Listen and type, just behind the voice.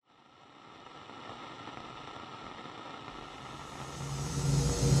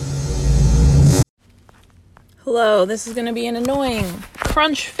Hello, this is going to be an annoying,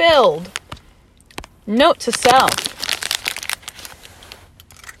 crunch-filled note to self.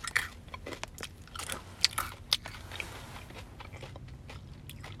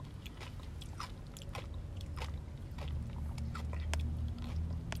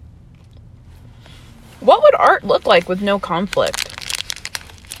 What would art look like with no conflict?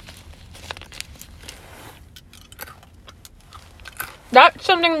 That's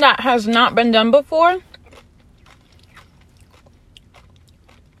something that has not been done before.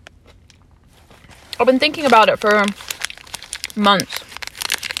 I've been thinking about it for months.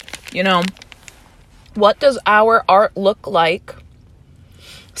 You know, what does our art look like?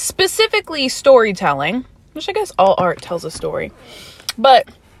 Specifically storytelling, which I guess all art tells a story. But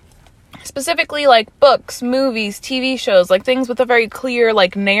specifically like books, movies, TV shows, like things with a very clear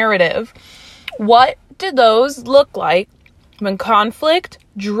like narrative. What do those look like when conflict,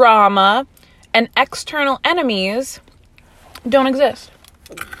 drama, and external enemies don't exist?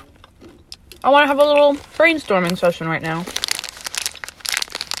 I want to have a little brainstorming session right now.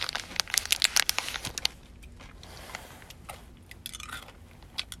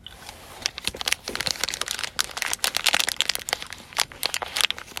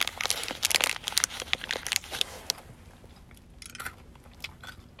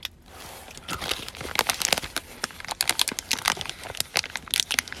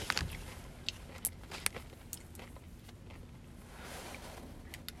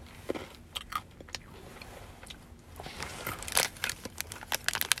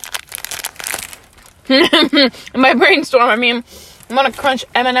 In my brainstorm, I mean, I'm gonna crunch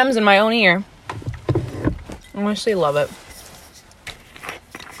M&Ms in my own ear. I honestly love it.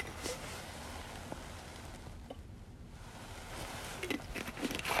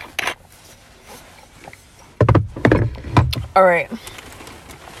 All right.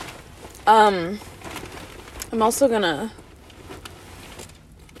 I'm also gonna,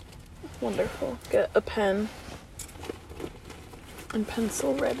 wonderful, get a pen and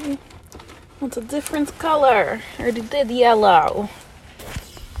pencil ready. What's a different color? I already did yellow.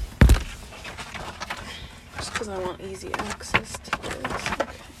 Just because I want easy access to this. Okay.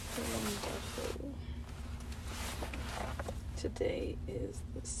 Wonderful. Today is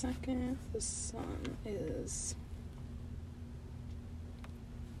the 2nd. The sun is...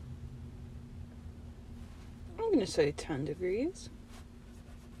 I'm going to say 10 degrees.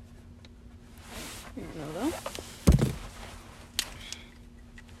 I don't know though.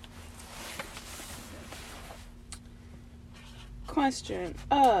 Question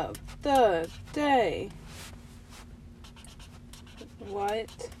of the day.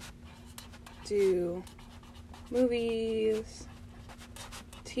 What do movies,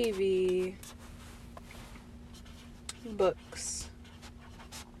 TV, books,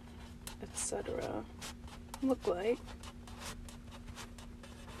 etc. look like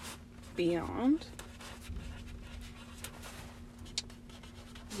beyond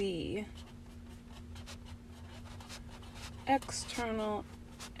the external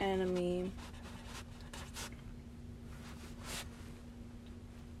enemy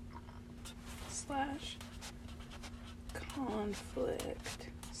slash conflict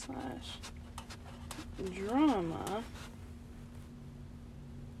slash drama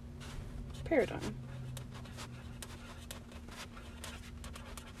paradigm?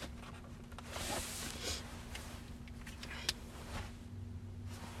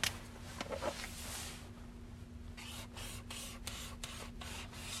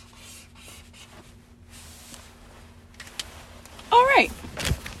 Right.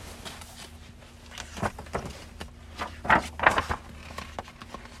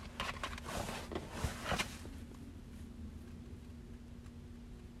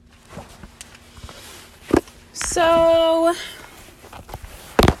 So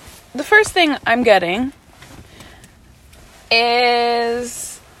the first thing I'm getting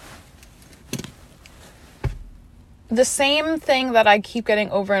is the same thing that I keep getting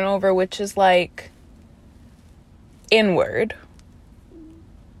over and over, which is like inward.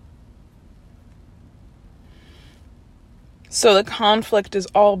 So the conflict is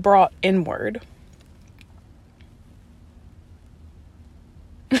all brought inward.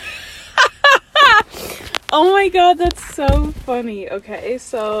 Oh my god, that's so funny. Okay,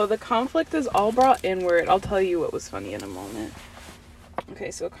 so the conflict is all brought inward. I'll tell you what was funny in a moment.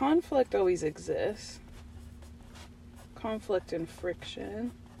 Okay, so conflict always exists. Conflict and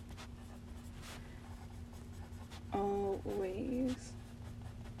friction always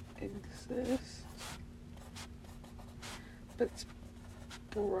exist. But it's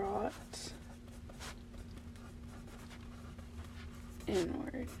brought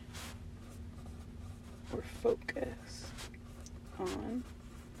inward. or focus on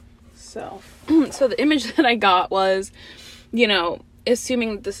self. So the image that I got was, you know,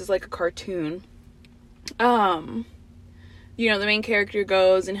 assuming that this is like a cartoon, you know, the main character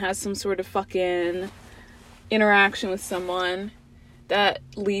goes and has some sort of fucking interaction with someone that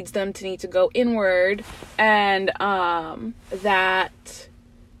leads them to need to go inward, and that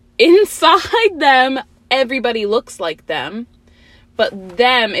inside them everybody looks like them, but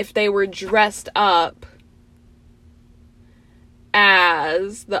them, if they were dressed up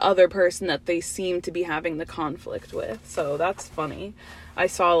as the other person that they seem to be having the conflict with. So that's funny. I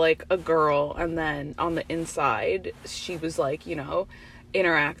saw like a girl, and then on the inside she was like, you know,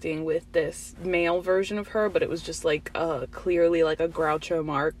 interacting with this male version of her, but it was just like clearly like a Groucho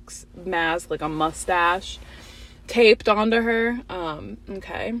Marx mask, like a mustache taped onto her.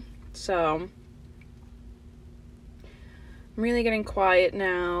 Okay, so I'm really getting quiet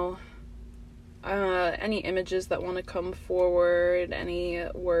now. Any images that want to come forward, any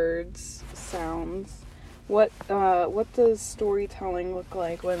words, sounds. What does storytelling look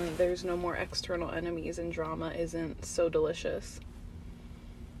like when there's no more external enemies and drama isn't so delicious?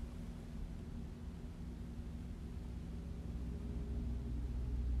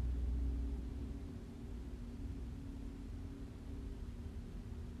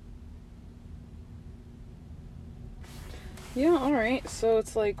 Yeah, alright, so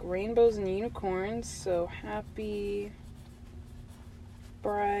it's like rainbows and unicorns, so happy,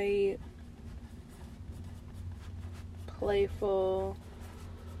 bright, playful.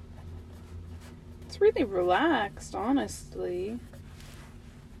 It's really relaxed, honestly.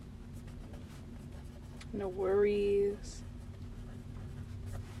 No worries.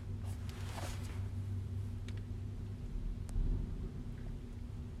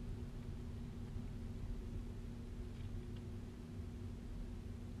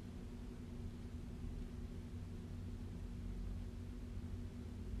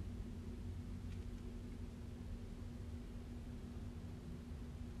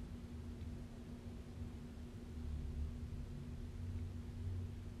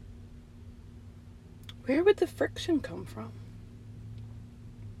 Where would the friction come from?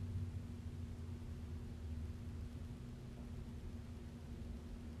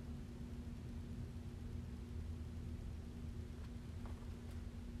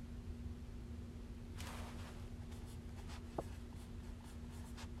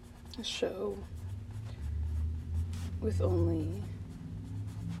 A show with only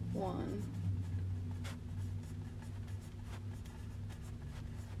one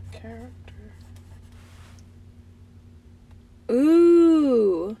character.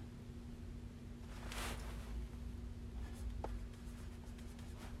 Ooh.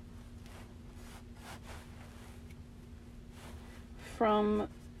 From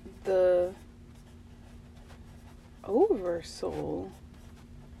the oversoul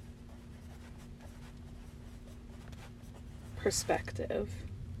perspective.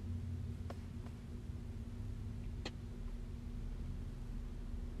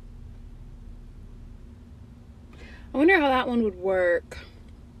 I wonder how that one would work.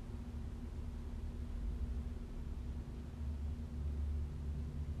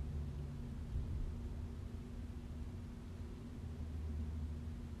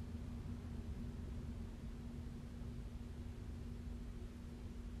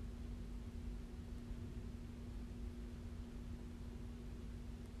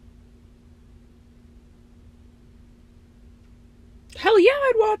 Hell yeah,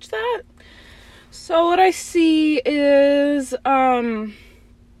 I'd watch that. So what I see is,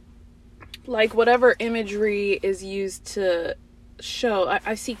 like whatever imagery is used to show.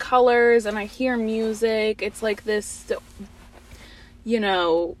 I see colors and I hear music. It's like this, you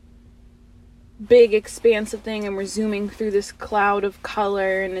know, big expansive thing, and we're zooming through this cloud of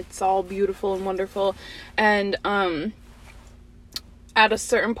color, and it's all beautiful and wonderful. And at a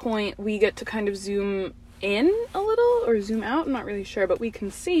certain point, we get to kind of zoom in a little, or zoom out, I'm not really sure, but we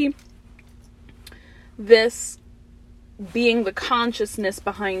can see this being the consciousness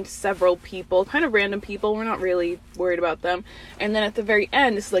behind several people, kind of random people, we're not really worried about them. And then at the very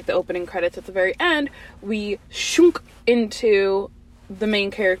end, this is like the opening credits, at the very end, we shunk into the main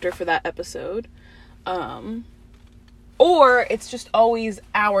character for that episode. Or it's just always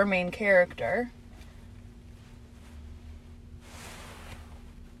our main character.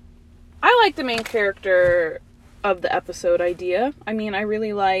 I like the main character of the episode idea. I mean, I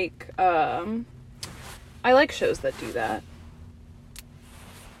really like, I like shows that do that.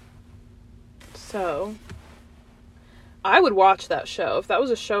 So, I would watch that show. If that was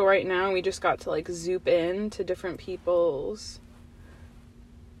a show right now and we just got to like zoom in to different people's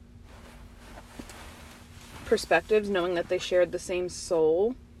perspectives knowing that they shared the same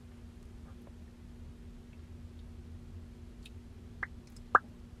soul.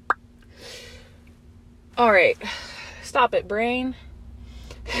 All right, stop it, brain.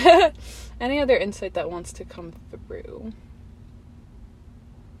 Any other insight that wants to come through?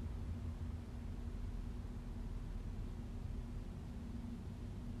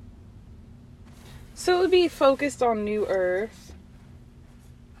 So it would be focused on New Earth.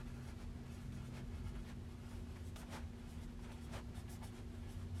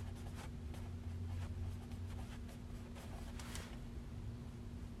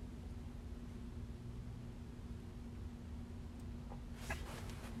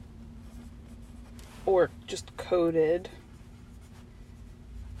 Or just coded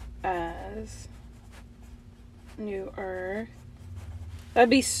as New Earth. That'd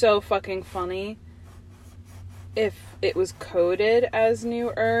be so fucking funny if it was coded as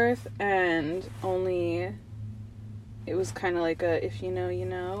New Earth and only it was kind of like a if you know, you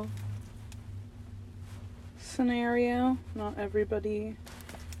know scenario. Not everybody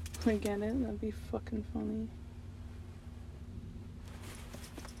would get it. That'd be fucking funny.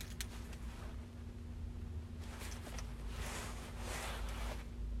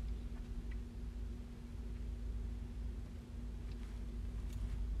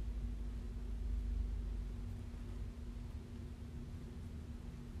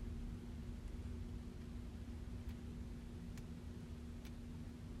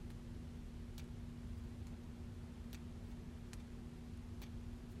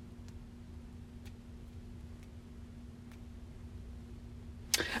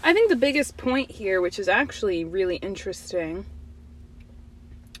 I think the biggest point here, which is actually really interesting,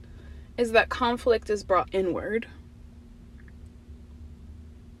 is that conflict is brought inward.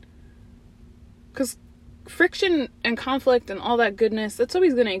 Because friction and conflict and all that goodness, that's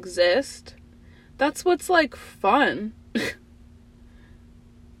always going to exist. That's what's like fun.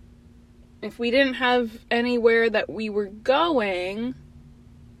 If we didn't have anywhere that we were going,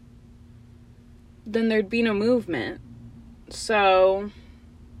 then there'd be no movement. So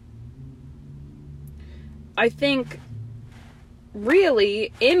I think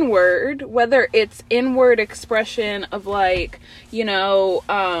really inward, whether it's inward expression of like, you know,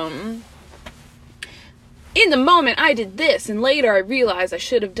 in the moment I did this and later I realized I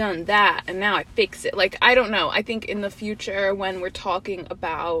should have done that and now I fix it. Like, I don't know. I think in the future when we're talking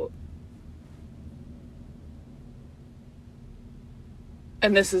about,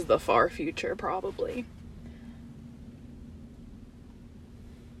 and this is the far future probably,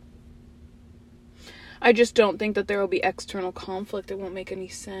 I just don't think that there will be external conflict. It won't make any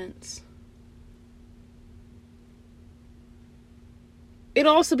sense.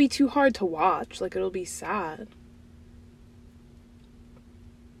 It'll also be too hard to watch. Like, it'll be sad.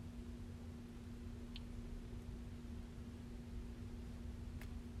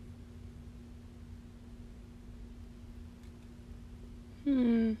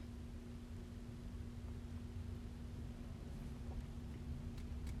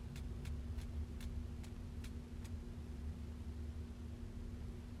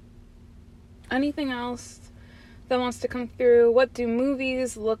 Anything else that wants to come through? What do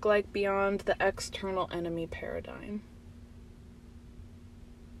movies look like beyond the external enemy paradigm?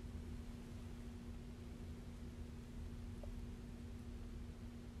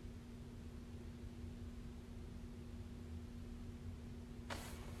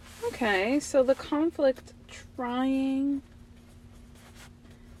 Okay, so the conflict trying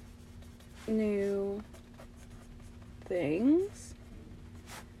new things.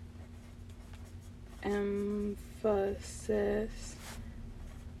 Emphasis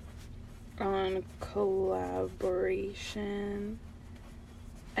on collaboration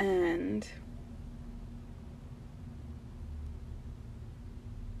and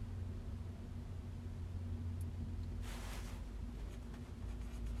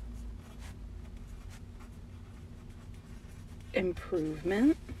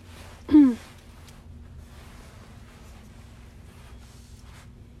improvement.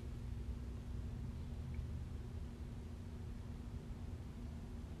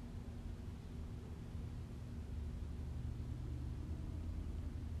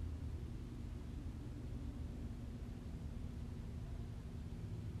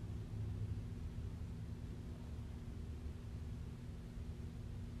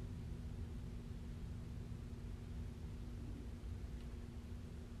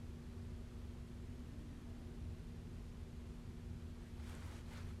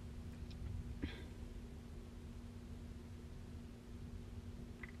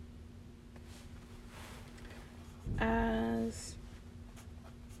 As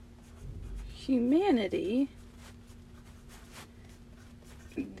humanity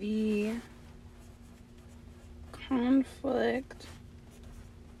the conflict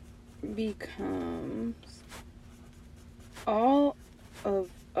becomes all of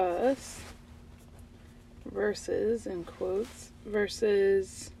us versus, in quotes,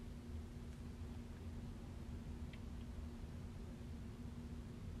 versus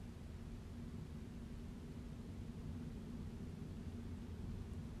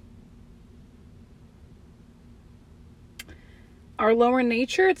our lower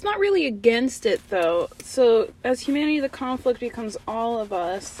nature. It's not really against it, though. So as humanity, the conflict becomes all of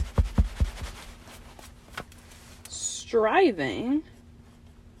us striving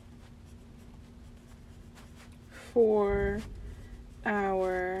for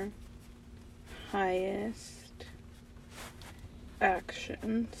our highest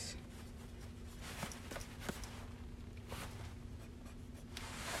actions.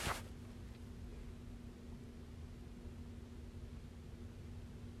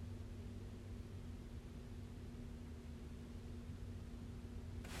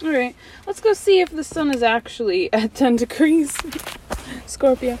 Alright, let's go see if the sun is actually at 10 degrees.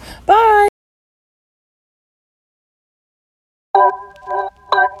 Scorpio. Bye!